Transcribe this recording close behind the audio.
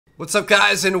What's up,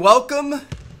 guys, and welcome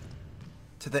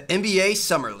to the NBA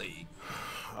Summer League.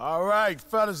 All right,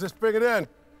 fellas, let's bring it in.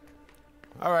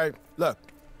 All right, look,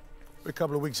 we're a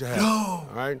couple of weeks ahead. All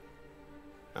right?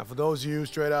 Now, for those of you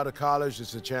straight out of college, this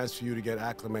is a chance for you to get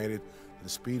acclimated to the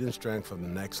speed and strength of the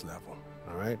next level.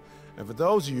 All right? And for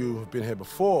those of you who've been here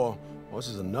before, well, this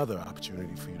is another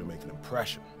opportunity for you to make an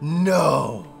impression.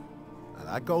 No. Now,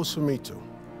 that goes for me, too.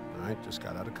 All right? Just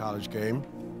got out of college game.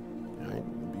 All right?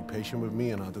 Be patient with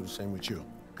me, and I'll do the same with you.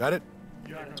 Got it?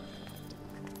 Got it.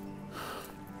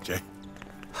 Jay.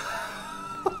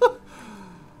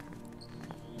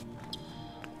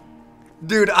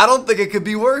 Dude, I don't think it could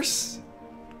be worse.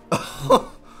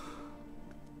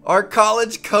 Our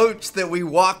college coach that we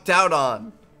walked out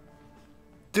on.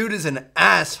 Dude is an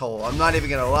asshole. I'm not even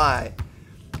gonna lie.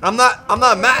 I'm not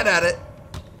mad at it.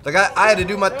 Like I had to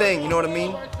do my thing, you know what I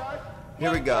mean?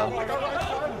 Here we go.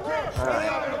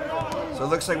 Alright. So it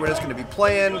looks like we're just gonna be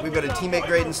playing. We've got a teammate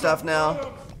grade and stuff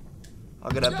now. I'll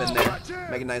get up in there,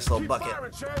 make a nice little bucket.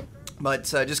 But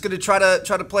just gonna try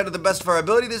to play to the best of our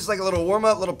ability. This is like a little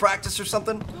warm-up, little practice or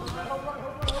something.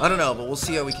 I don't know, but we'll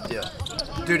see how we can do.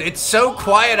 Dude, it's so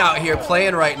quiet out here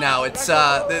playing right now. It's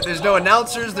there's no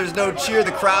announcers, there's no cheer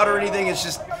the crowd or anything. It's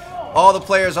just all the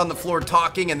players on the floor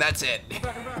talking, and that's it.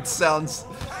 It sounds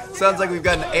like we've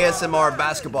got an ASMR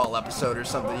basketball episode or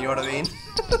something. You know what I mean?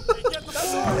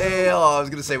 Hell, I was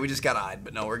gonna say we just got eyed,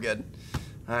 but no, we're good.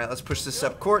 All right, let's push this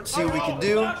up court, see what we can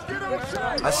do.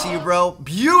 I see you, bro.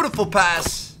 Beautiful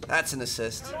pass. That's an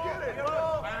assist.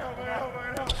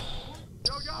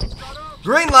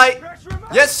 Green light.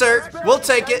 Yes, sir. We'll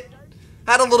take it.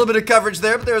 Had a little bit of coverage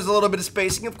there, but there was a little bit of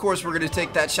spacing. Of course, we're going to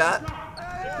take that shot.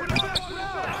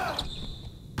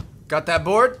 Got that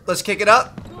board. Let's kick it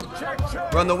up.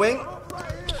 Run the wing.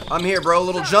 I'm here, bro. A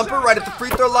little jumper right at the free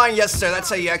throw line. Yes, sir. That's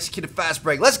how you execute a fast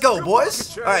break. Let's go,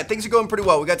 boys. All right, things are going pretty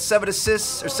well. We got 7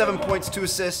 assists, or 7 points, 2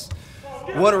 assists,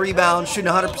 1 rebound,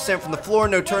 shooting 100% from the floor,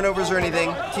 no turnovers or anything.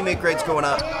 Teammate grade's going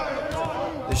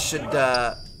up. This should,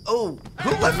 oh, who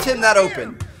left him that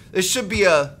open? This should be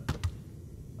a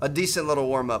decent little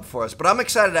warm-up for us, but I'm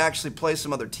excited to actually play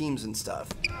some other teams and stuff.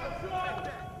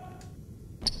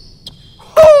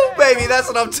 Oh, baby, that's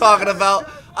what I'm talking about.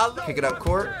 I'll kick it up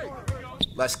court.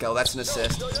 Let's go. That's an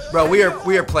assist. Bro, we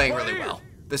are playing really well.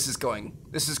 This is going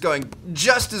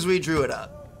just as we drew it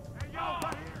up.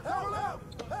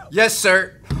 Yes,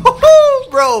 sir.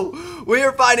 Bro, we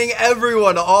are finding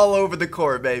everyone all over the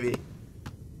court, baby.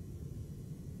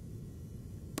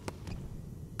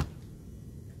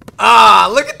 Ah,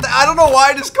 look at that. I don't know why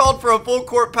I just called for a full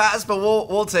court pass, but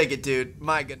we'll take it, dude.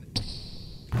 My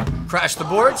goodness. Crash the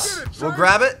boards. We'll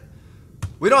grab it.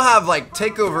 We don't have, like,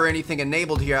 takeover or anything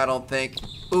enabled here, I don't think.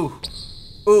 Ooh.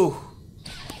 Ooh.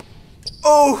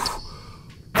 Ooh.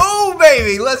 Ooh,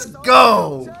 baby. Let's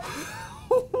go.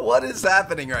 What is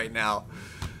happening right now?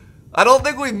 I don't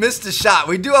think we missed a shot.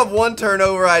 We do have 1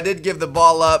 turnover. I did give the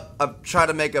ball up. I'm trying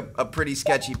to make a pretty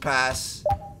sketchy pass.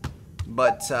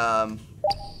 But,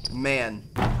 man.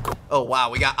 Oh, wow.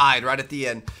 We got eyed right at the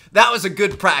end. That was a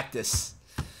good practice.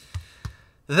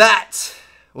 That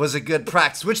was a good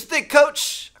practice. What you think,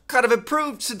 Coach? Kind of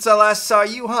improved since I last saw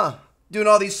you, huh? Doing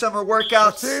all these summer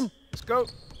workouts. Team, let's go.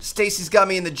 Stacy's got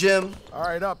me in the gym. All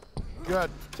right, up. Good.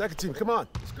 Second team, come on.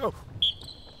 Let's go.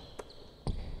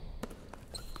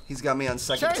 He's got me on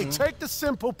second team. Take the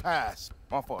simple pass.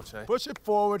 My fault, Che. Push it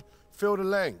forward, fill the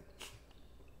lane.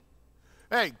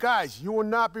 Hey, guys, you will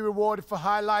not be rewarded for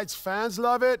highlights. Fans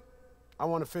love it. I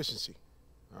want efficiency.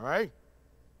 All right?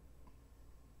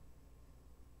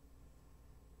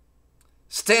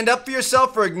 Stand up for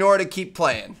yourself or ignore it and keep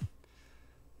playing.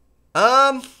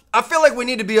 I feel like we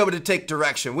need to be able to take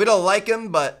direction. We don't like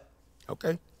him, but...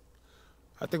 Okay.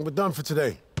 I think we're done for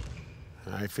today.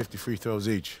 All right, 50 free throws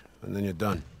each, and then you're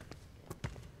done.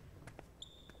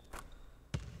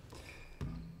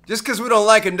 Just because we don't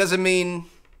like him doesn't mean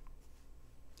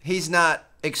he's not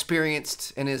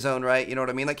experienced in his own right. You know what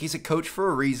I mean? Like, he's a coach for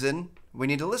a reason. We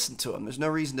need to listen to him. There's no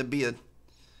reason to be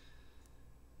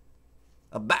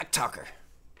a back talker.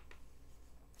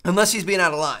 Unless he's being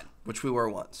out of line, which we were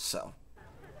once, so.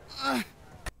 Hey,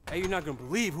 you're not gonna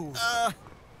believe who.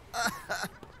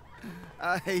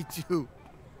 I hate you.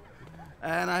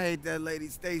 And I hate that lady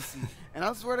Stacy. And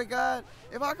I swear to God,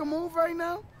 if I could move right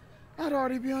now, I'd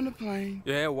already be on the plane.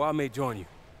 Yeah, well, I may join you.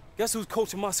 Guess who's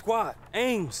coaching my squad?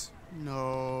 Ames.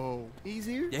 No. He's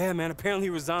here? Yeah, man, apparently he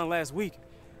resigned last week.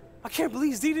 I can't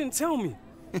believe Z didn't tell me.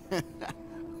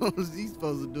 What was he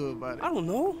supposed to do about it? I don't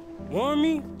know. Warn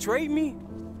me? Trade me?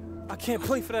 I can't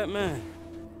play for that man.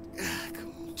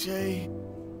 Come on, Jay.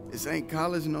 This ain't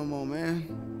college no more, man.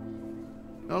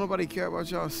 Don't nobody care about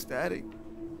y'all static.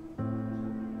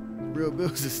 Real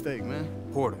bills at stake, man.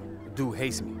 Porter, the dude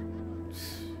hates me.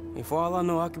 And for all I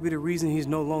know, I could be the reason he's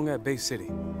no longer at Bay City.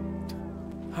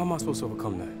 How am I supposed to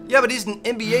overcome that? Yeah, but he's an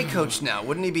NBA coach now.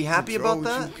 Wouldn't he be happy Control about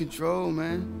what that? you control,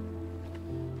 man.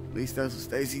 At least that's what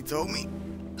Stacy told me.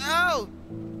 Ow!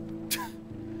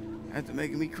 After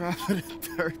making me cry for the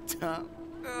third time.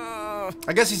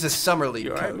 I guess he's a summer league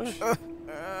You all right, coach. man?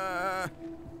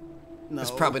 No.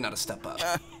 That's probably not a step up.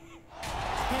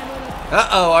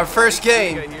 Uh-oh, our first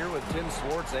game. Here with Tim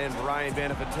Swartz and Brian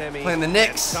Banafitemi. Playing the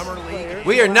Knicks. Summer League.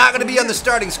 We are not going to be on the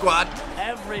starting squad.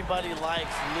 Everybody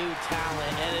likes new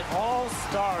talent, and it all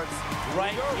starts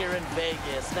right here in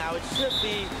Vegas. Now, it should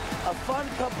be a fun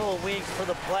couple of weeks for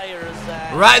the players.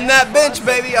 Riding that bench,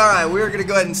 baby. All right, we're going to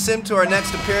go ahead and sim to our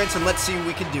next appearance, and let's see what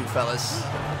we can do, fellas.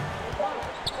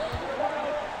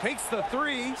 Takes the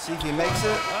three. See if he makes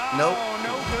it. Nope. Oh,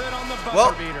 no good on the buzzer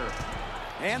Well, beater.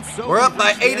 And so we're up we've by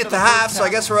reached the 8 end at of the first half, so I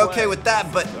guess we're okay play. with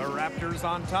that, but The Raptors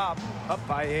on top, up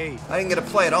by 8. I didn't get to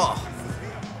play at all.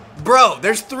 Bro,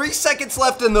 there's 3 seconds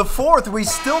left in the fourth. We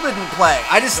still didn't play.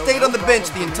 I just stayed on the bench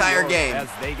the entire game. As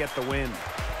they get the win.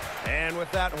 And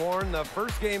with that horn, the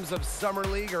first games of Summer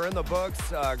League are in the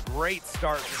books. A great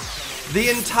start. The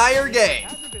entire game.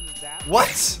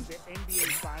 What?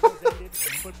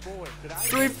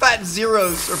 3 fat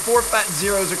zeros or 4 fat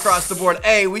zeros across the board.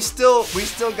 Hey, we still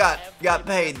got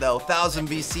paid though. 1,000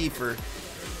 VC for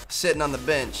sitting on the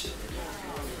bench.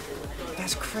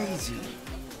 That's crazy.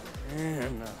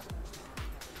 Man,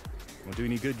 Won't do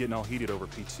any good getting all heated over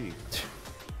PT. it's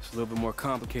a little bit more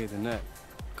complicated than that.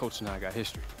 Coach and I got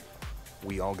history.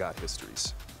 We all got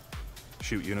histories.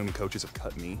 Shoot, you know how many coaches have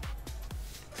cut me?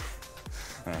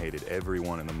 I hated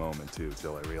everyone in the moment too,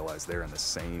 till I realized they're in the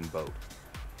same boat.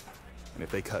 And if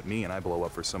they cut me and I blow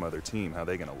up for some other team, how are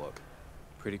they gonna look?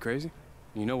 Pretty crazy?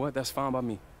 You know what? That's fine by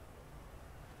me.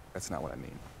 That's not what I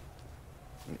mean.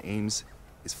 And Ames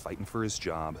is fighting for his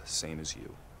job, same as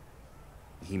you.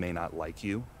 He may not like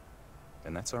you,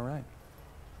 and that's all right.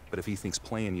 But if he thinks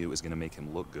playing you is gonna make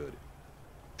him look good,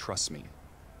 trust me,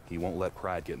 he won't let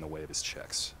pride get in the way of his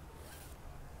checks.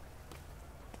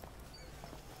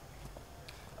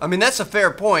 I mean, that's a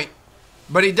fair point,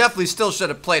 but he definitely still should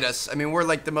have played us. I mean, we're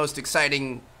like the most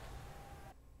exciting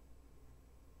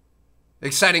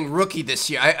rookie this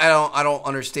year. I don't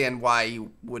understand why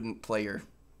you wouldn't play your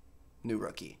new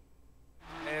rookie.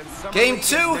 And Summer Game League is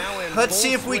 2. now in Let's full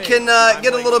see if we swing. can I'm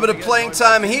get a little bit of Mike playing Higgins,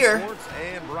 time Tim here. Swartz,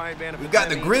 and Brian Banafitemi. We've got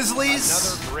the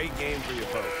Grizzlies. Another great game for you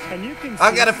folks. And you can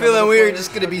I've got a see feeling some of the we're players just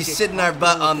going to be start get sitting our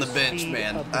butt comfortable on the with bench, speed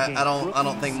man. of the game. I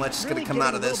don't think much is going Really to come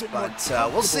out of getting a this, little bit but more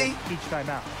we'll see. comfortable each time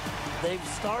out. They've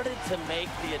started to make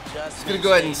the adjustments. Gonna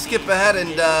go ahead and they skip need ahead to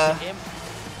and, get in.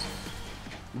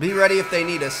 Be ready if they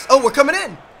need us. Oh, we're coming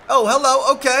in. Oh,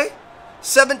 hello. Okay.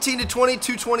 17 to 20,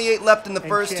 2:28 left in the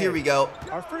first. Here we go.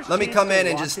 Our first Let me chance come to in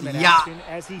and watch just him in yah. action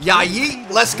as he Yah showed yeet.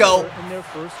 the Let's go. in their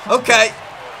first contact. Okay.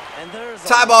 And there's a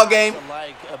Tie ball lot game. to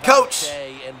like about Coach,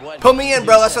 Jay and what put he me in, did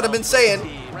bro. to That's what I've help been the saying.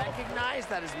 team. Recognized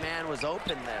that his man was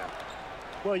open there.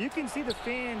 Well, you can see the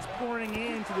fans pouring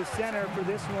into the center for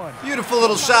this one. Beautiful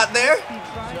little shot there. So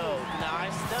now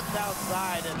I stepped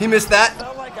outside and He missed that.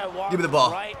 felt like I walked Give me the ball.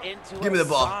 right into Give me a the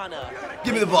ball. sauna.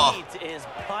 Give me the ball. heat is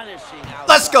punishing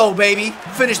Let's outside. go, baby.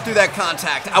 Finish through that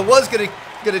contact. I was gonna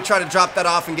try to drop that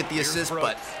off and get the assist,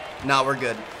 but no, we're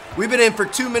good. We've been in for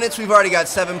 2 minutes. We've already got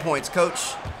 7 points, coach.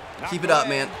 Keep it up,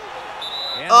 man.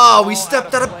 Oh, we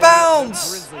stepped out of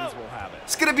bounds.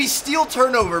 It's gonna be steal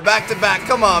turnover back to back.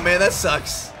 Come on, man. That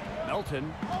sucks.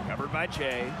 Melton, covered by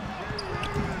Che.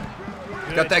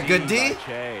 Got that good D? by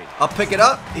Che. I'll pick it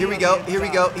up. Here we go. Here we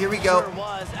go. Here we Sure go.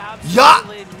 was. Yeah.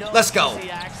 Absolutely no Let's go.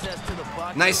 easy access to the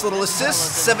bucket. Nice little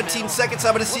assist. 17 seconds.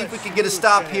 I'm gonna see if we can get a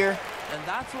stop here. And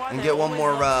that's why And they get one always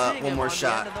more, love seeing one him more on the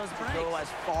shot. end of those breaks. Go as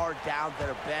far down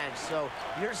their bench. So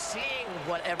you're seeing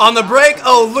what On the break. everybody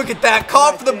Oh, can look at that.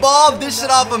 Call for the ball. Dish it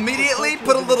off immediately.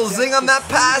 Put a little zing on that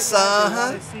pass.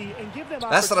 Uh-huh.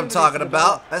 That's what I'm talking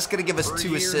about. That's gonna give us 2 For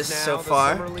years assists now, so the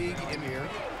far. Summer League in here.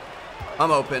 I'm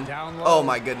open. Oh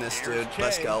my goodness, dude.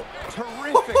 Let's go.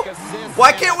 Terrific assist.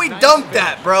 Why can't we dunk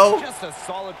that, bro? Just a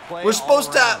solid play We're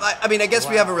supposed to. all around. I mean, I guess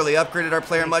we haven't really upgraded our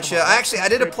player much yet. I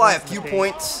did apply a few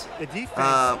points.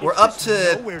 We're up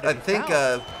to, I think,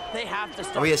 They have to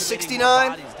start Are we at committing 69?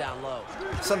 more bodies down low.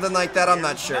 something like that. I'm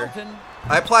not sure. Melton.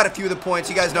 I applied a few of the points.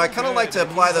 You guys know I kind of like to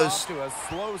apply He's those off to a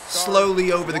slow start.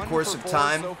 slowly over the 1 course for of 4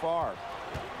 time. so far.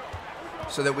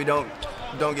 so that we don't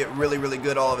get really, really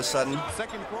good all of a sudden.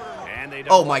 Second quarter. And they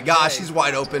Oh don't my play. gosh, he's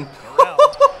wide open. Terrell.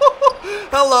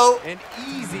 Hello. An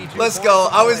easy Let's 2 go.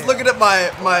 points I was for looking him. at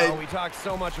my Well, we talked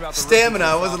so much about the stamina. rookies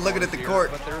I and wasn't looking at the sophomores court.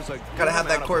 here, but there's a Gotta good have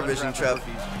that amount of court vision, undrafted Trev.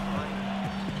 rookies.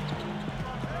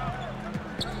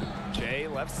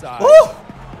 left side. Woo!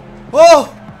 Whoa!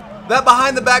 That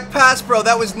behind the back pass, bro,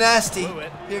 that was nasty.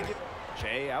 Here,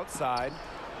 Che outside.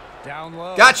 Down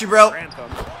low. got you, bro.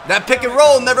 Grantham. That pick and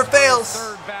roll never fails.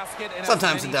 Third basket and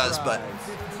Sometimes as it many does, but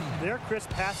tries. Their crisp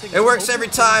passing it works every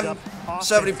opens time, up offense.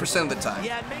 70% of the time.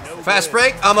 Yeah, it makes Fast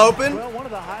break, I'm open. Well, one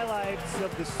of the highlights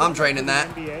of the I'm draining that.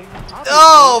 NBA.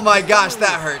 Oh my gosh,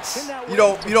 that hurts. You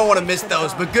don't want to miss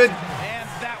those, but good And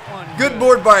that one good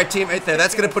board by our team right there.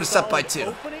 That's gonna put us up by 2.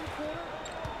 Opening quarter.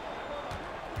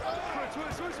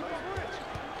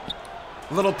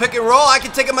 Little pick and roll, I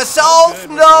can take it myself.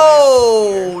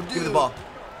 No! Give me the ball.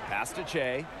 Pass to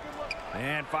Che.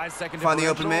 And 5 second Find the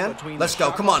open differential man. between Let's the go,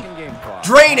 shot come on. clock and game clock.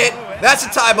 Drain it. That's a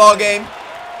tie ball game.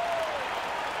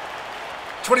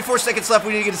 24 seconds left.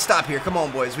 We need to get a stop here. Come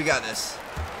on, boys. We got this.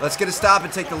 Let's get a stop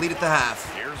and take the lead at the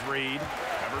half. Here's Reed.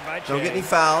 Covered by Che. Don't get any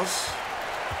fouls.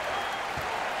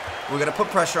 We got to put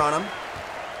pressure on them.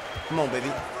 Come on,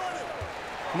 baby.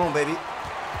 Come on, baby.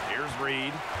 Here's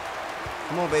Reed.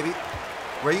 Come on, baby.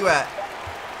 Where you at?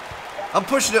 I'm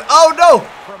pushing it. Oh, no.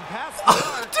 From past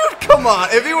Oh, dude, come on.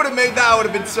 If he would have made that, I would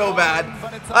have been so bad.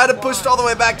 I'd have pushed all the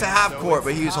way back to half court,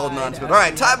 but he was holding on to it. All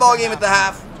right, tie ball game at the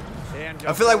half.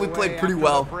 I feel like we played pretty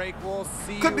well.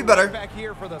 Could be better.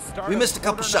 We missed a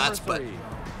couple shots, but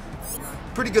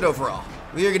pretty good overall.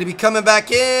 We are going to be coming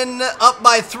back in up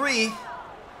by 3.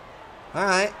 All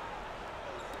right.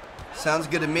 Sounds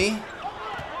good to me.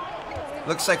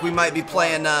 Looks like we might be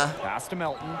playing Pass to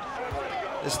Melton.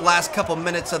 this last couple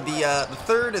minutes of the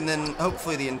third, and then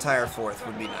hopefully the entire fourth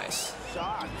would be nice.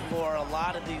 shock for a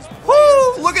lot of these players.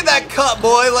 Woo! Look at that cut,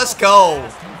 boy. Let's go.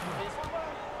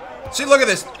 See, look at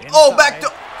this. Oh,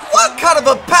 backdoor. What kind of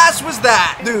a pass was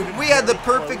that? Dude, we had the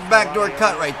perfect backdoor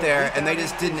cut right there, and they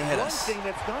just didn't hit One us. thing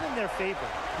that's gone in their favor.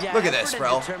 Yeah, Look at this, effort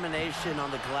and bro. determination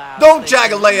on the glass. Don't They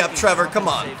jag a really layup, can Trevor. Come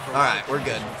on. compensate for All right, we're lack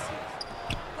of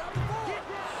good.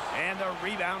 And the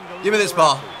rebound goes Give me to this the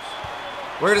ball.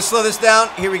 Raptors. We're going to slow this down.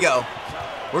 Here we go.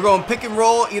 We're going pick and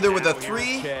roll either with a Now here's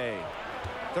 3, Che.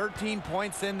 13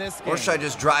 points in this game. or should I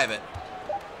just drive it?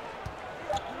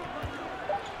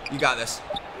 You got this.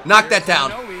 Knock that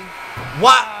down.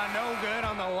 What? No good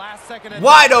on the last second.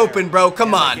 Wide open, bro.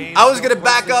 Come on. I was going to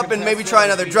back up and maybe try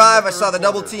another drive. I saw the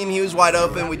double team. He was wide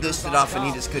open. We dished it off, and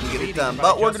he just couldn't get it done.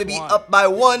 But we're going to be up by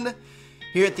 1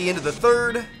 here at the end of the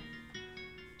third.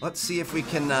 Let's see if we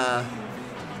can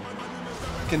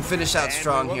finish out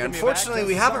strong here. Unfortunately,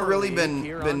 we haven't really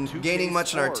been gaining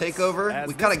much in our takeover.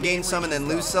 We kind of gain some and then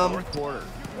lose some.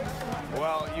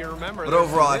 Well, you remember, But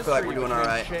overall, I feel like we're doing all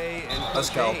right. Let's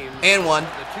go. And 1. The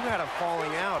two had a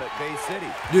falling out at Bay City.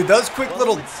 Dude, those quick Well,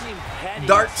 little it would seem petty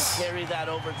darts to carry that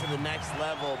over to the next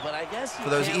level, but I guess you for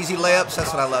those can't easy rule layups, out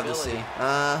that's what I love to see.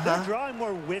 possibility. They're drawing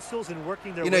more whistles and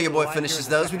working their You know way your to boy the line finishes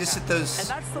here in the those. We just hit second those, And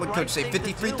that's the what right coach say, thing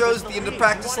 50 to free do throws with at the the end of lead.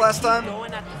 practice You wanna last keep time?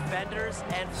 going at defenders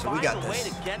and So we find got a way this.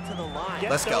 to get to the line.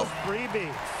 Get Let's go. those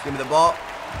freebies. Give me the ball.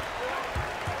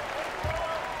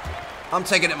 I'm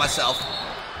taking it myself.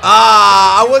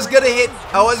 I was gonna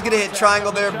hit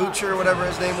triangle there, Butcher or whatever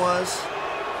his name was,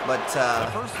 but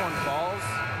First one falls.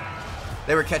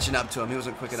 they were catching up to him. He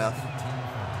wasn't quick enough.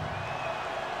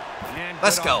 And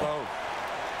Let's good on go. both.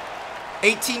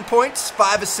 18 points,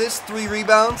 5 assists, 3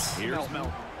 rebounds. Here's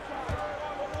Melton.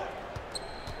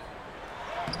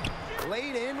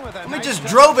 Laid in with a I mean, nice just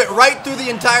touch. drove it right through the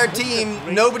entire team.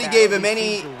 Nobody gave him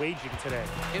any. Teams are waging today.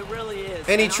 It really is.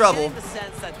 Any And trouble. I'm getting the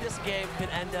sense that this game could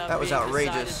end up That was being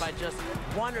outrageous. decided by just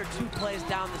 1 or 2 plays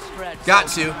down the stretch. Got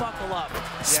So to. buckle up.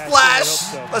 Splash!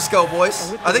 so. Let's go,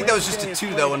 boys. I think that was just a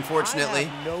 2 though,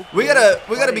 unfortunately. We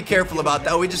gotta be careful about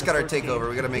that. We just got our takeover.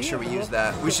 We gotta make sure we use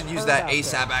that. We should use that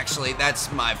ASAP. Actually,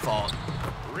 that's my fault.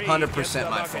 100%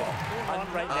 my fault.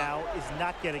 On right now is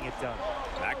not getting it done.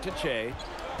 Back to Che.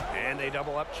 And they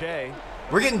double up Che.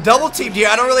 We're getting double teamed here.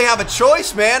 I don't really have a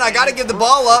choice, man. I gotta give the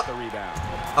ball up. The rebound.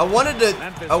 I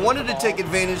wanted to take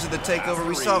advantage of the takeover.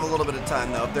 We still have a little bit of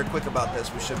time though. If they're quick about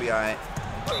this, we should be all right.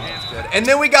 That's good. And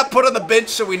then we got put on the bench,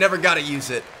 so we never got to use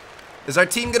it. Is our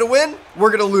team gonna win?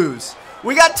 We're gonna lose.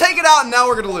 We got taken out, and now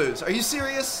we're gonna lose. Are you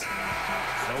serious?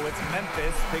 So it's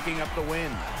Memphis picking up the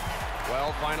win.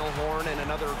 Well, final horn and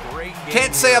another great game.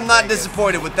 Can't say here I'm in not Vegas.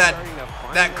 disappointed with that Starting to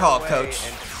find that their call, way Coach.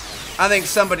 and I think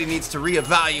somebody needs to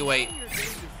reevaluate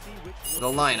the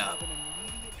lineup.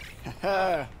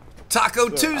 Taco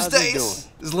Tuesdays.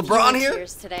 Is LeBron here?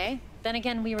 Cheers today. Then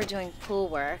again, we were doing pool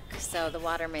work, so the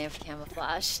water may have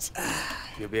camouflaged.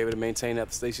 You'll be able to maintain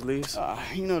after Stacy leaves?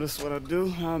 You know this is what I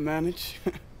do. I manage.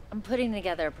 I'm putting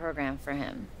together a program for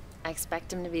him. I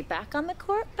expect him to be back on the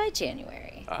court by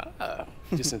January.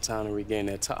 Just in time to regain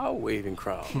that towel waving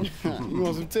crown. You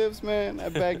want some tips, man?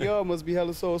 That backyard must be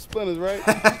hella sore splinters, right?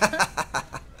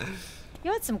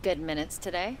 You had some good minutes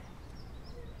today.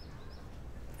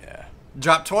 Yeah.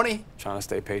 Drop 20. Trying to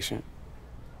stay patient.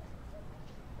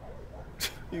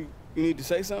 You need to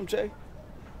say something, Jay?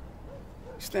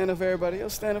 Stand up for everybody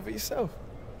else, stand up for yourself.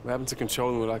 What happened to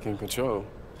controlling what I can control?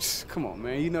 Come on,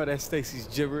 man. You know that's Stacy's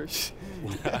gibberish.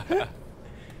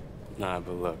 Nah,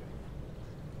 but look.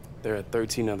 There are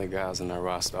 13 other guys on our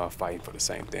roster all fighting for the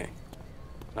same thing.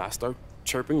 Now, I start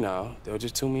chirping now, they'll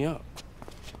just tune me up.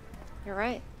 You're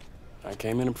right. I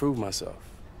came in and proved myself.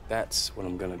 That's what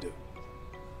I'm gonna do.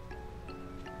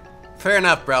 Fair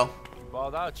enough, bro.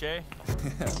 Balled out, Jay.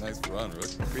 Nice run,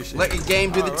 Rook. Appreciate Let your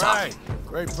game do the talking.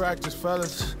 Great practice,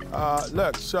 fellas.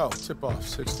 Look, so tip-off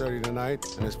 6:30 tonight,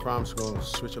 and as promised, we're gonna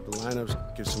switch up the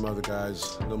lineups, give some other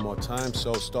guys a little more time.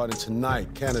 So starting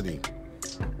tonight, Kennedy,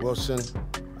 Wilson,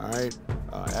 all right,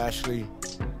 Ashley,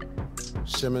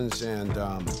 Simmons, and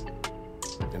Ryan.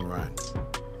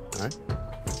 All right.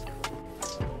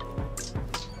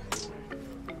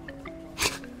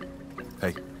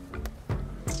 Hey,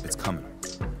 it's coming.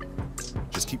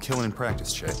 Just keep killing in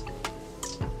practice, Che.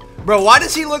 Bro, why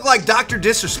does he look like Dr.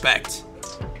 Disrespect?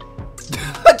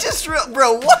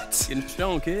 Bro, what? Getting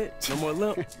shown, kid. No more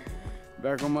limp.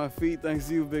 Back on my feet, thanks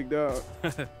to you, big dog.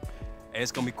 Hey,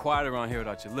 it's gonna be quiet around here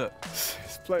without your lip.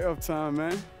 It's playoff time,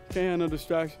 man. Can't have no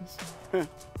distractions.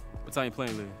 What time you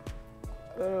playing,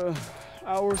 Lily?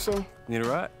 Hour or so. Need a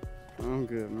ride? I'm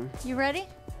good, man. You ready?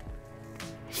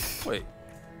 Wait,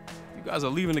 you guys are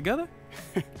leaving together?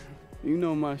 You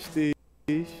know my Steve.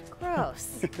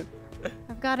 Gross.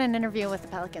 I've got an interview with the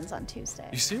Pelicans on Tuesday.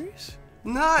 You serious?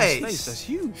 Nice. That's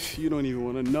huge. You don't even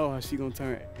want to know how she gonna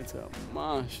turn into a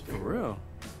monster. For real?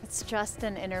 It's just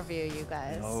an interview, you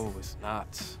guys. No, it's not.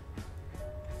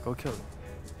 Go kill him.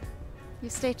 You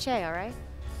stay Che, all right?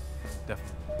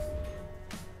 Definitely.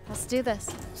 Let's do this.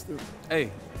 Hey,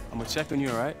 I'm gonna check on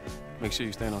you, all right? Make sure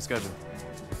you stay on schedule.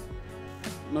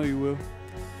 No, you will.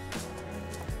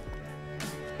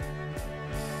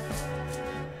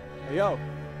 Hey, yo.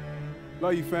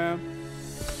 Love you, fam.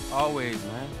 Always,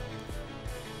 man.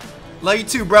 Love you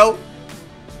too, bro.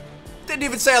 Didn't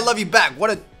even say I love you back. What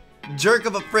a jerk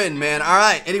of a friend, man. All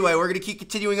right. Anyway, we're going to keep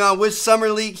continuing on with Summer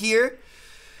League here.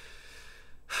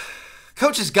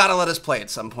 Coach has got to let us play at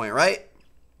some point, right?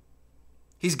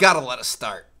 He's got to let us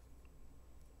start.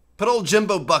 Put old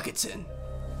Jimbo Buckets in.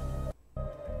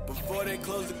 Before they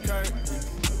close the curtain.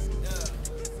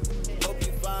 Hope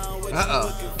you found what you're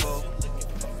looking for.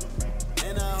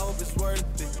 And I hope it's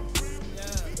worth it.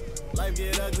 Life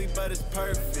get ugly, but it's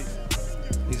perfect.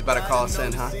 He's about to call us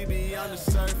in, huh?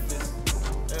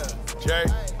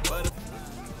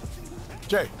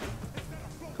 Jay,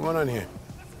 come on in here.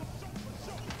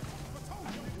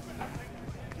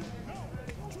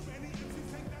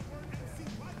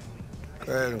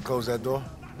 Go ahead and close that door.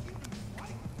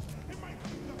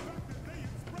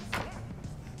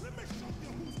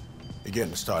 You're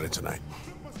getting started tonight.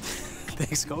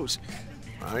 Thanks, Coach.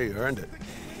 Oh, you earned it.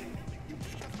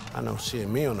 I know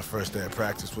seeing me on the first day of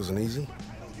practice wasn't easy.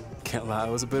 Can't lie,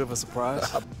 it was a bit of a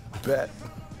surprise. I bet.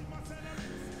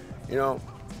 You know,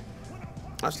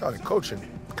 I started coaching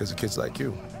because of kids like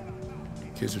you.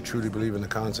 Kids who truly believe in the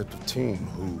concept of team,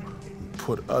 who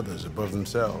put others above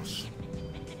themselves.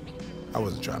 I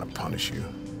wasn't trying to punish you.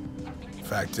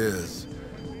 Fact is,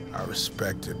 I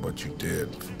respected what you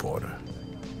did for Porter.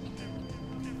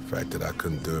 The fact that I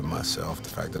couldn't do it myself, the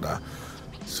fact that I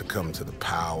succumbed to the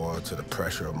power, to the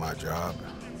pressure of my job,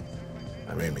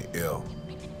 that made me ill.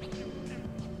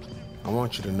 I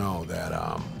want you to know that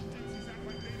I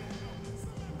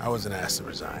wasn't asked to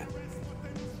resign.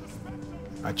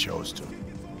 I chose to.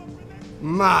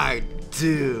 My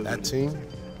dude. That team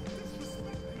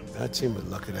was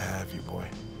lucky to have you, boy.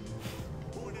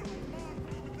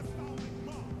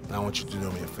 Now I want you to do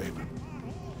me a favor.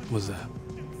 What's that?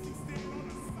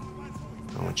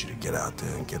 I want you to get out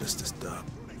there and get us this dub.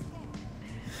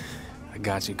 I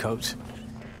got you, Coach.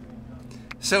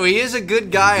 So he is a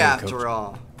good guy after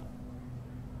all.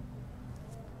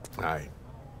 All right.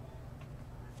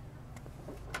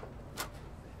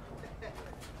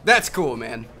 That's cool,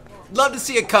 man. Love to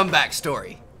see a comeback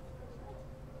story.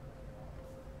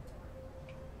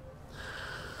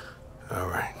 All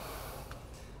right.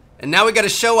 And now we got to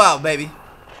show out, baby.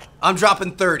 I'm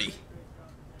dropping 30.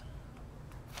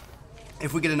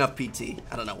 If we get enough PT.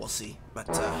 I don't know, we'll see. But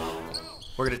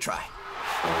we're going to try.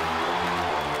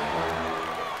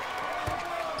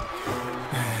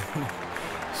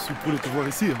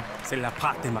 C'est la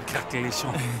pâte de ma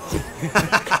calculation.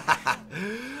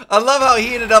 I love how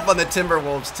he ended up on the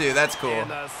Timberwolves too. That's cool. And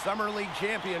the Summer League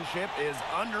Championship is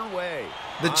underway.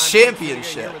 The I'm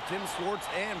championship. Here with Tim Swartz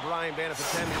and Brian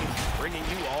Banafitemi, bringing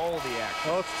you all the action.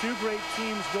 Well, it's two great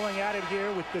teams going at it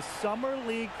here with the Summer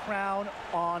League crown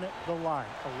on the line.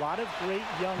 A lot of great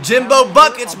young Jimbo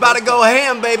Bucket's about to go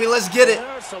ham, baby. Let's get it. There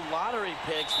are some lottery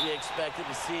picks we expected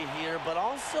to see here, but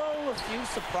also a few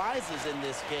surprises in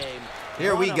this game.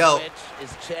 Here we One go. of which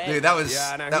is Che. Dude, that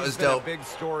was dope. A big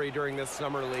story during this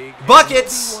summer league.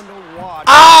 Buckets. One to watch.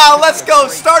 Ah, let's go.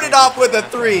 Started off with a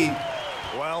 3.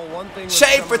 Well, one thing with Che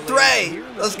Summer for League, Threy. here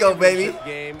in the Let's go, baby. championship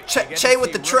game, Che you get to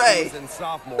with see the tray. rookies and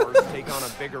sophomores take on a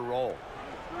bigger role.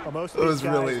 Well, most It of was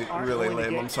these guys really, aren't really going to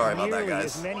lame. get I'm sorry about that, nearly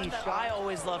guys. as many shots. I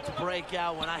always love to break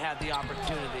out when I have the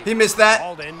opportunity. He missed that.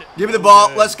 Alden, Give me the ball.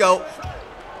 good. Let's go.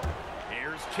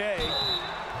 Here's Che.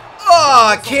 Oh,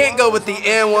 I can't go with the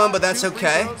and one, but that's Two free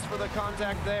okay. throws for the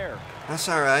contact there. That's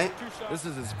all right. This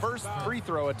is his first free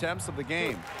throw attempts of the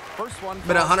game. First one.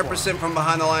 Been 100% from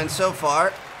behind the line so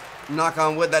far. Knock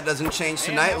on wood, that doesn't change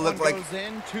tonight. Looks like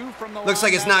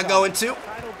it's not going to.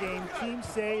 Title game, teams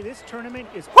say this tournament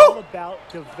is Woo! all about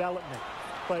development.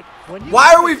 But when you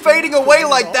Why get are we the fading chance to away win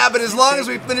like it that? all, But as you long take as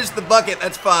we it. finish the bucket,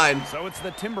 that's fine. So it's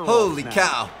the Timberwolves. Holy now.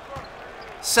 cow.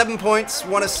 7 points,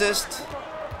 1 assist.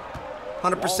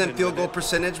 100% field goal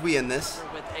percentage. We in this.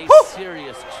 With a Woo!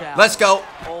 serious challenge. Let's go.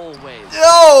 Always.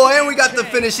 Oh, and we got the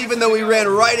finish, even though we ran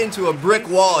right into a brick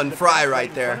wall and Fry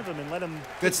right there.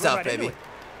 Good stuff, baby.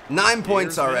 9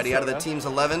 points already out of the team's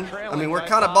 11. I mean, we're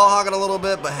kind of ball hogging a little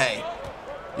bit, but hey,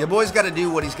 your boy's got to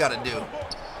do what he's got to do.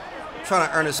 Trying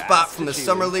to earn a spot from the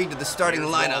summer league to the starting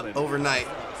lineup overnight.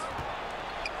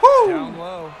 Woo! Down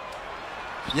low.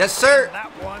 Yes, sir.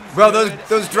 Bro,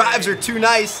 those drives are too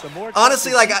nice.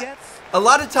 Honestly, like a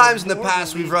lot of times in the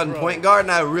past we've run point guard,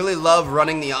 and I really love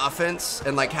running the offense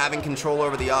and like having control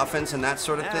over the offense and that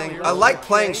sort of thing. I like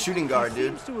playing shooting guard,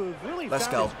 dude. Let's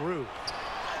go.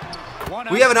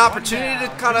 We have an opportunity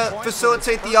to kind of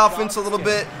facilitate the offense a little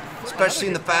bit, especially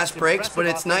in the fast breaks, but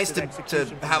it's nice to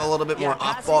have a little bit more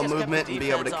off-ball movement and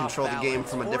be able to control the game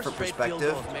from a different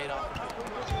perspective.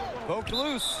 Poked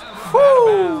loose.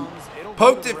 Woo!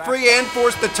 Poked it free and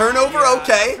forced the turnover.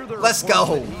 Okay, let's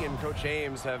go. He and Coach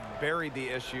Ames have buried the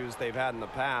issues they've had in the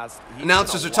past.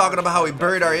 Announcers are talking about how we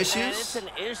buried our And issues it's an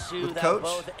issue with that Coach.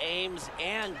 both Ames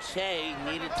and Che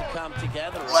needed to come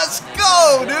together on. Let's And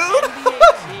go, the dude.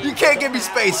 NBA team You can't give me don't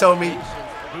space, have homie.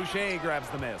 Boucher grabs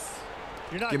the miss.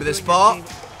 Give me this ball.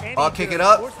 I'll kick it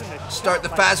up. Start the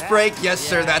fast break. Yes,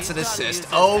 sir. That's an assist.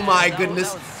 Oh, my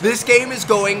goodness. This game is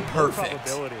going perfect.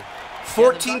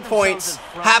 14 points.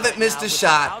 Haven't missed a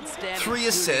shot. 3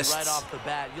 assists.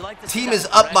 Team is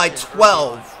up by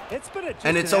 12.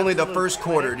 And it's only the first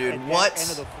quarter, dude. What?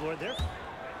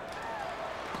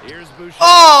 Here's Boucher.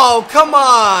 Oh, come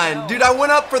on. Dude, I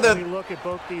went up for the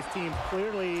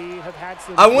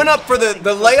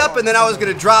layup, and then I was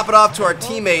going to drop it off to our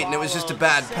teammate, and it was just a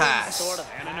bad pass.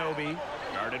 Anunoby,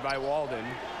 guarded by Walden.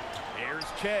 Here's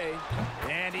Che,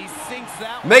 and he sinks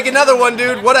that. Make another one,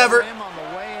 dude. Whatever. Him on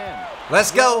the way in.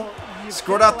 Let's go.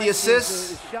 Scored off the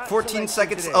assist. 14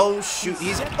 seconds. Oh, shoot.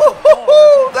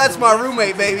 That's my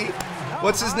roommate, baby.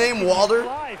 What's his name? Walder?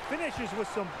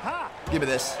 Give me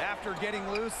this. After getting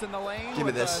loose in the lane, Give me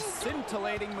with this. a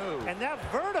scintillating move. And that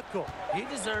vertical. He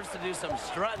deserves to do some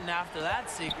strutting after that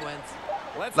sequence.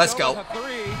 Let's go. with a 3.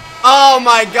 Oh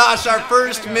my gosh, our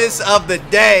first miss of the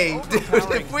day. Dude,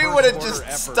 if we would have just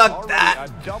stuck that.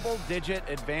 A double-digit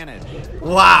advantage.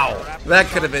 Wow. That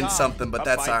could have been something, but Up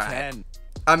that's by all right. 10.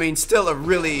 I mean, still a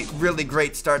really, really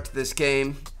great start to this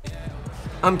game.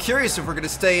 I'm curious if we're gonna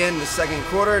stay in the second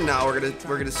quarter. No, we're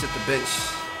gonna sit the bench.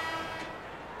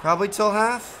 Probably till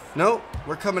half. Nope,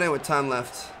 we're coming in with time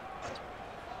left.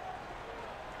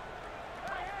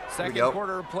 Second go.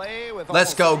 quarter play with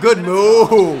Let's almost go. 3 Good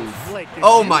minutes move. Blake, did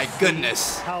Oh you my see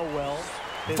goodness. how well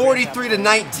they 43 to ran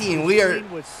that 19. We are play?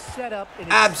 Was set up in exactly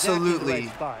the absolutely right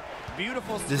spot.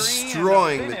 Beautiful screen,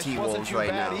 destroying and the finish T-Wolves wasn't too right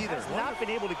bad now. either. Has not been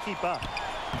able to keep up.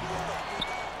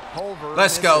 Culver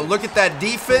Let's go. misses. Look at that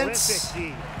defense.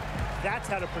 Terrific D. That's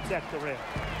how to protect the rim.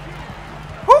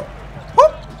 Whoop,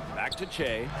 whoop. Back to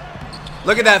Che.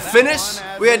 Look at that finish.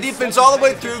 We had defense all the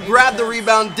way through, grabbed the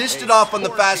rebound, dished it off on the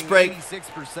fast break,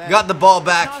 got the ball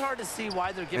back. It's not hard to see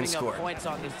why they're giving up scored. points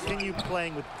on this. Continue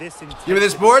playing with this intensity. Give me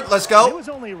this board. Let's It go. was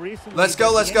only recently Let's go,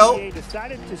 that let's the go. NBA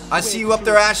decided to I switch see you up to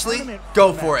there, a Ashley. tournament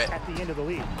Go format for it. At the end of the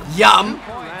league. Yum.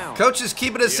 Wow. Coach is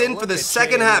keeping us in for the look at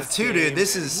second Che in half this too, dude. game.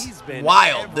 This is He's been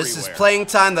wild. This is everywhere. playing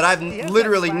time that I've He has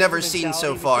literally that never classic seen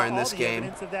so mentality. far We in saw this all the game,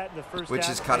 evidence of that in the first which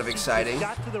half. is kind of He exciting.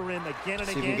 got to the rim again and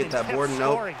See if we again can get and that board. kept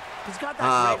Nope. scoring. He's got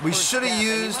that great We first should have step.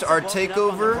 used our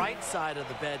takeover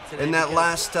in that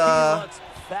last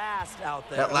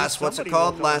what's it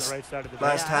called? Last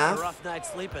half?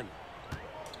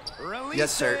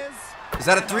 Yes, sir. Is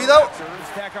that a 3 though?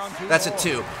 That's a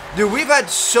 2. Dude, we've had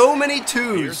so many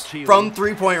 2s from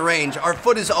 3-point range. Our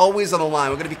foot is always on the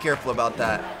line. We're gonna be careful about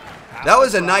that. That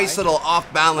was a nice little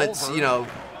off balance, you know,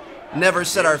 never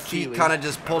set our feet, kind of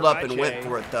just pulled up and went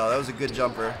for it though. That was a good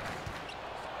jumper.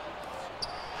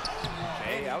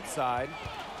 Outside.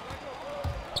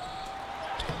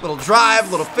 Little drive,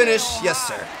 little finish. Yes,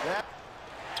 sir.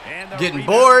 Getting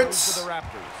boards.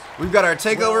 We've got our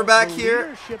takeover back here.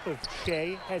 Leadership of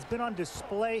Shea has been on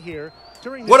display here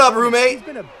during what up, roommate? He's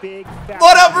been a big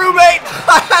what up, roommate?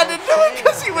 I had to do it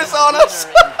because he was on us.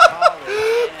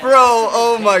 Bro,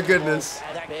 oh my goodness.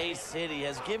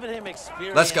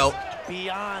 Let's go.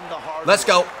 Let's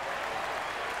go.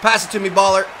 Pass it to me,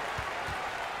 baller.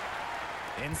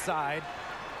 Inside.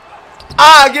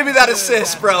 Ah, give me that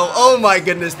assist, bro. Oh my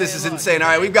goodness, this is insane. All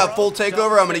right, we've got full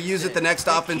takeover. I'm going to use it the next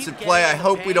offensive play. I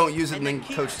hope we don't use it and then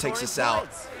coach takes us out.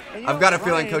 I've got a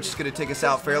feeling coach is going to take us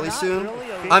out fairly soon.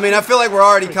 I mean, I feel like we're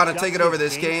already kind of taking over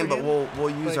this game, but we'll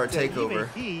use our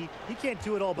takeover. He can't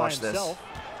do it all by himself.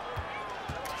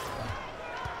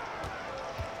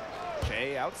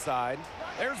 Shea outside.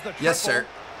 There's the triple. Yes, sir.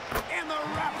 And the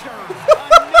Raptors,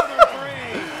 another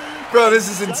 3. Bro, this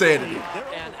is insanity.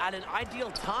 And at an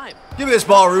ideal time. Give me this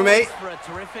ball, roommate. For a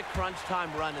terrific crunch time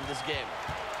run in this game.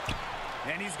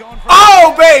 And he's going for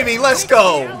oh, baby, let's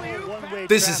go.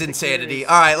 This is insanity.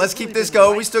 All right, let's keep this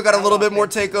going. We still got a little bit more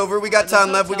takeover. We got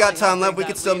time left. We got time left. We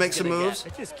can still make some moves.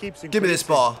 Give me this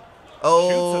ball.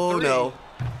 Oh, no.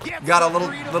 Got a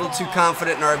little too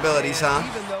confident in our abilities, huh?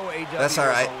 That's all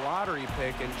right.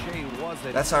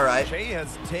 That's all right. Shea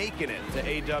has taken it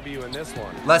to AW in this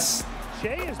one. Let's...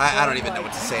 I don't even know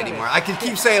what to say anymore. I can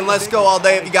keep saying let's go all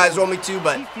day if you guys want me to,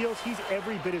 but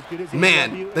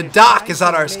man, the Doc is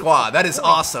on our squad. That is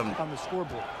awesome.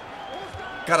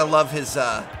 Gotta love his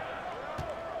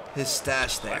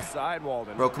stash there.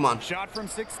 Bro, come on.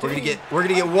 We're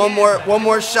gonna get one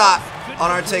more shot on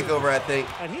our takeover, I think.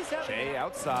 Shea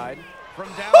outside from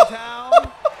downtown.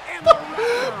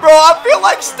 Bro, I feel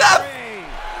like Steph.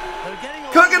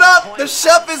 Cook it up. The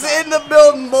chef is in the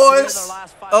building, boys.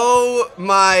 Oh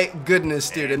my goodness,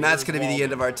 dude. And that's going to be the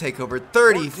end of our takeover.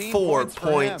 34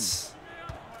 points.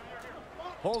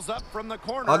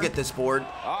 I'll get this board.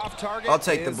 I'll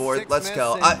take the board. Let's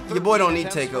go. Your boy don't need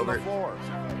takeover.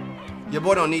 Your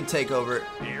boy don't need takeover.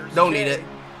 Don't need it.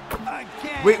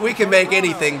 We can make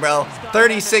anything, bro.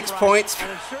 36 points.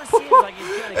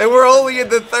 And we're only in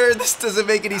the third. This doesn't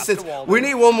make any sense. We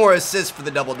need one more assist for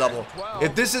the double-double.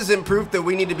 If this isn't proof that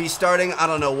we need to be starting, I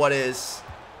don't know what is.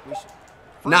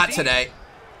 Not today.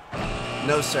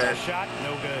 No, sir.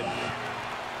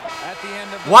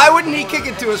 Why wouldn't he kick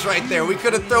it to us right there? We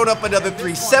could have thrown up another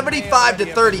 3.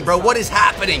 75-30, bro. What is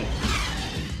happening?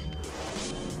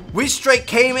 We straight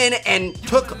came in and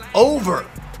took over.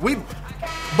 We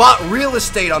bought real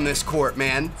estate on this court,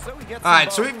 man. All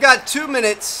right, so we've got 2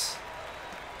 minutes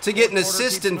to get an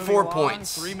assist and 4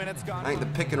 points. I think the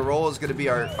pick and roll is going to be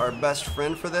our best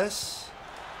friend for this.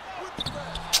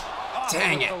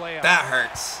 Dang it, that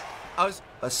hurts.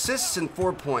 Assists and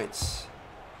 4 points.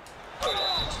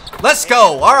 Let's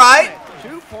go. All right.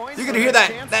 You're going to hear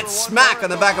that smack on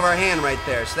the back of our hand right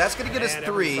there. So that's going to get us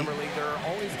 3.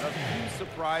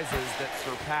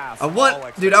 I want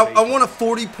a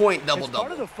 40-point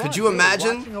double-double. Could you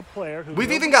imagine?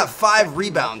 We've even got 5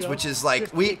 rebounds, which is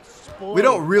like we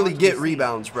don't really get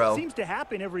rebounds, bro. Seems to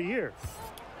happen every year.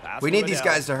 We need these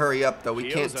guys to hurry up, though.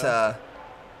 We can't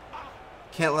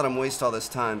let them waste all this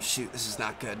time. Shoot, this is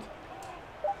not good.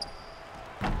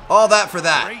 All that for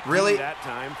that. Really? That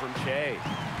time from Shea.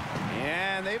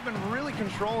 And they've been really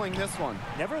controlling this one.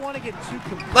 Never want to get too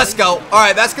complacent. Let's go. All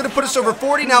right, that's going to put us over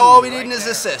 40. Now all we need is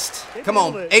assist. Come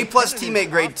on. A+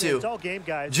 teammate grade 2.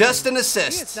 Just an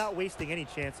assist. We're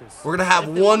going to have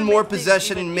one more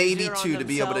possession and maybe 2 to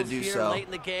be able to do so.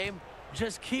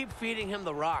 Just keep feeding him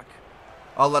the rock.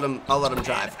 I'll let him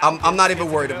drive. I'm not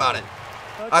even worried about it.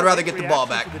 I'd rather get the ball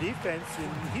back.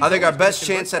 I think our best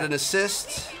chance at an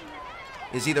assist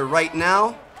is either right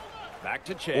now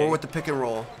or with the pick and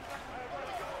roll.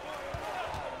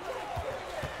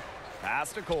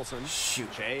 Pass to Colson.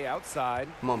 Shoot. Shea outside.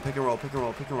 Come on, pick and roll, pick and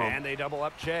roll, pick and roll. And they double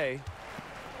up Shea.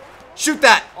 Shoot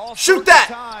that! Shoot that!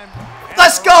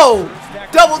 Let's go!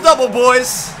 Double-double,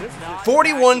 boys.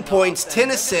 41 points,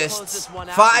 10 assists,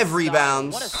 5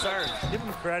 rebounds.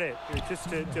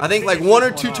 I think like 1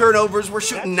 or 2 turnovers. We're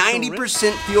shooting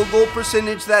 90% field goal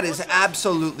percentage. That is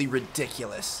absolutely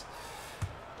ridiculous.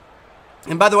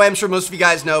 And by the way, I'm sure most of you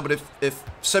guys know, but if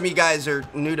some of you guys are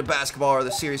new to basketball or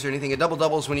the series or anything, a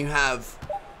double-double is when you have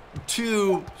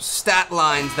two stat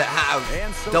lines that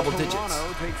have double digits.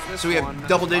 So we have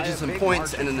double digits in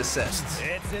points and in assists.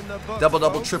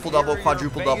 Double-double, triple-double,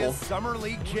 quadruple-double. Summer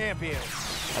League champion.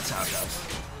 That's how it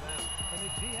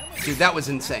goes. Dude, that was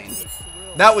insane.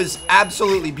 That was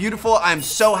absolutely beautiful. I'm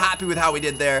so happy with how we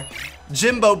did there.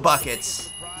 Jimbo Buckets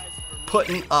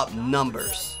putting up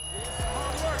numbers.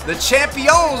 The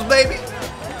champions, baby.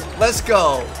 Let's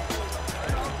go.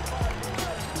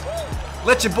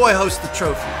 Let your boy host the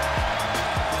trophy.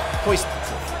 Hoist the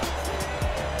trophy.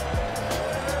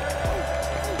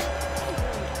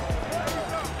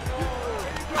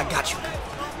 I got you.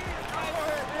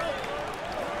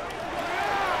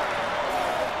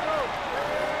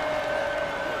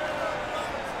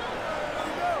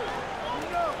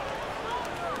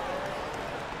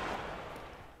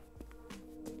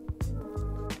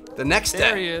 The next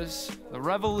There day. he is, the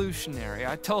revolutionary.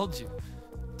 I told you.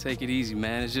 Take it easy,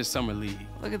 man. It's just summer league.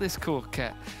 Look at this cool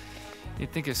cat.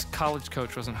 You'd think his college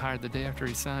coach wasn't hired the day after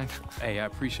he signed. Hey, I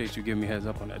appreciate you giving me a heads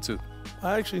up on that, too.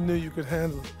 I actually knew you could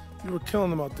handle it. You were killing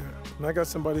them out there, and I got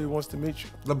somebody who wants to meet you.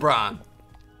 LeBron.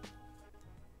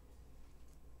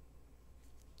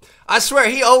 I swear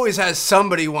he always has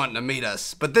somebody wanting to meet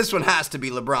us, but this one has to be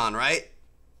LeBron, right?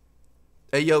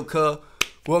 Hey, yo, cuz,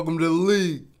 welcome to the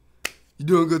league. You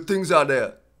doing good things out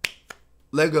there.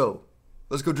 Let go.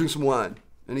 Let's go drink some wine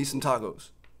and eat some tacos.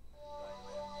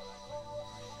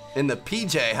 In the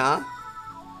PJ, huh?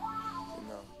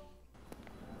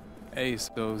 Hey,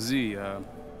 so Z,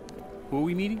 who are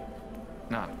we meeting?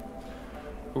 Nah.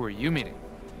 Who are you meeting?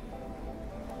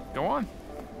 Go on.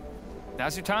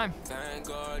 Now's your time. Thank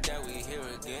God that we here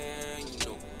again, you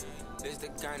know. This the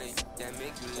kind of that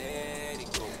make you let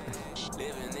it go.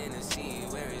 Living in a city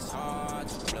where it's hard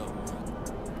to flow.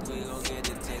 We gon' get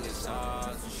the Taylor's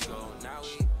hard to show. Now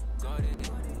we got it.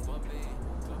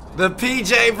 The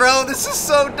PJ, bro. This is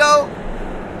so dope.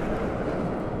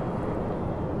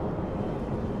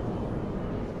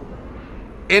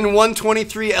 In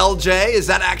 123 LJ, is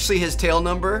that actually his tail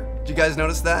number? Did you guys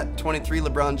notice that? 23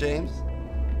 LeBron James.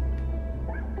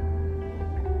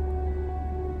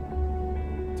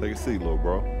 Take a seat, little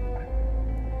bro.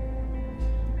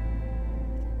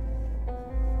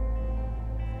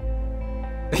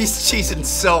 He's cheesing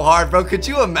so hard, bro. Could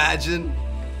you imagine?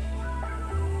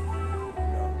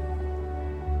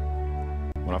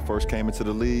 When I first came into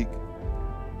the league,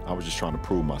 I was just trying to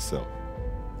prove myself.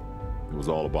 It was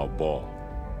all about ball.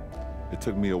 It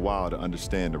took me a while to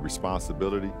understand the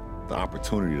responsibility, the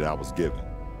opportunity that I was given.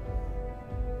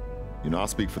 You know, I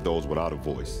speak for those without a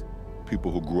voice, people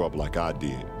who grew up like I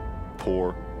did,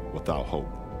 poor, without hope.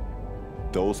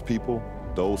 Those people,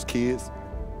 those kids,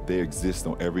 they exist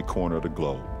on every corner of the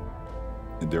globe,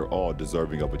 and they're all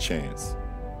deserving of a chance.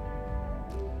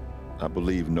 I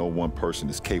believe no one person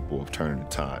is capable of turning the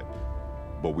tide,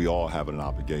 but we all have an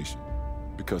obligation,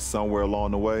 because somewhere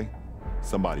along the way,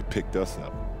 somebody picked us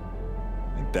up,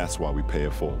 and that's why we pay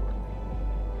it forward.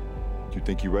 Do you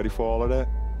think you're ready for all of that?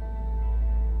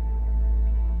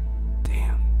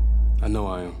 Damn. I know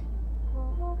I am.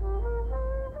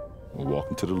 Well,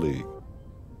 welcome to the league.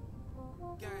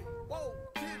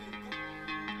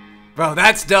 Bro,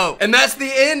 that's dope. And that's the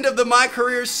end of the My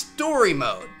Career story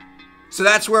mode. So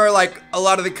that's where, like, a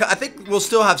lot of the I think we'll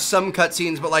still have some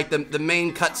cutscenes, but like the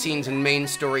main cutscenes and main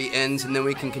story ends, and then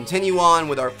we can continue on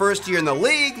with our first year in the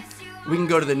league. We can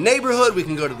go to the neighborhood, we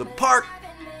can go to the park,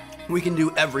 we can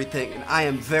do everything. And I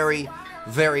am very,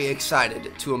 very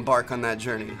excited to embark on that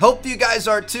journey. Hope you guys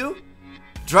are too.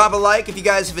 Drop a like if you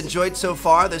guys have enjoyed so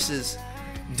far. This is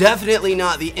definitely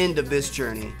not the end of this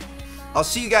journey. I'll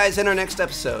see you guys in our next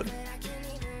episode.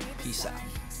 Peace out.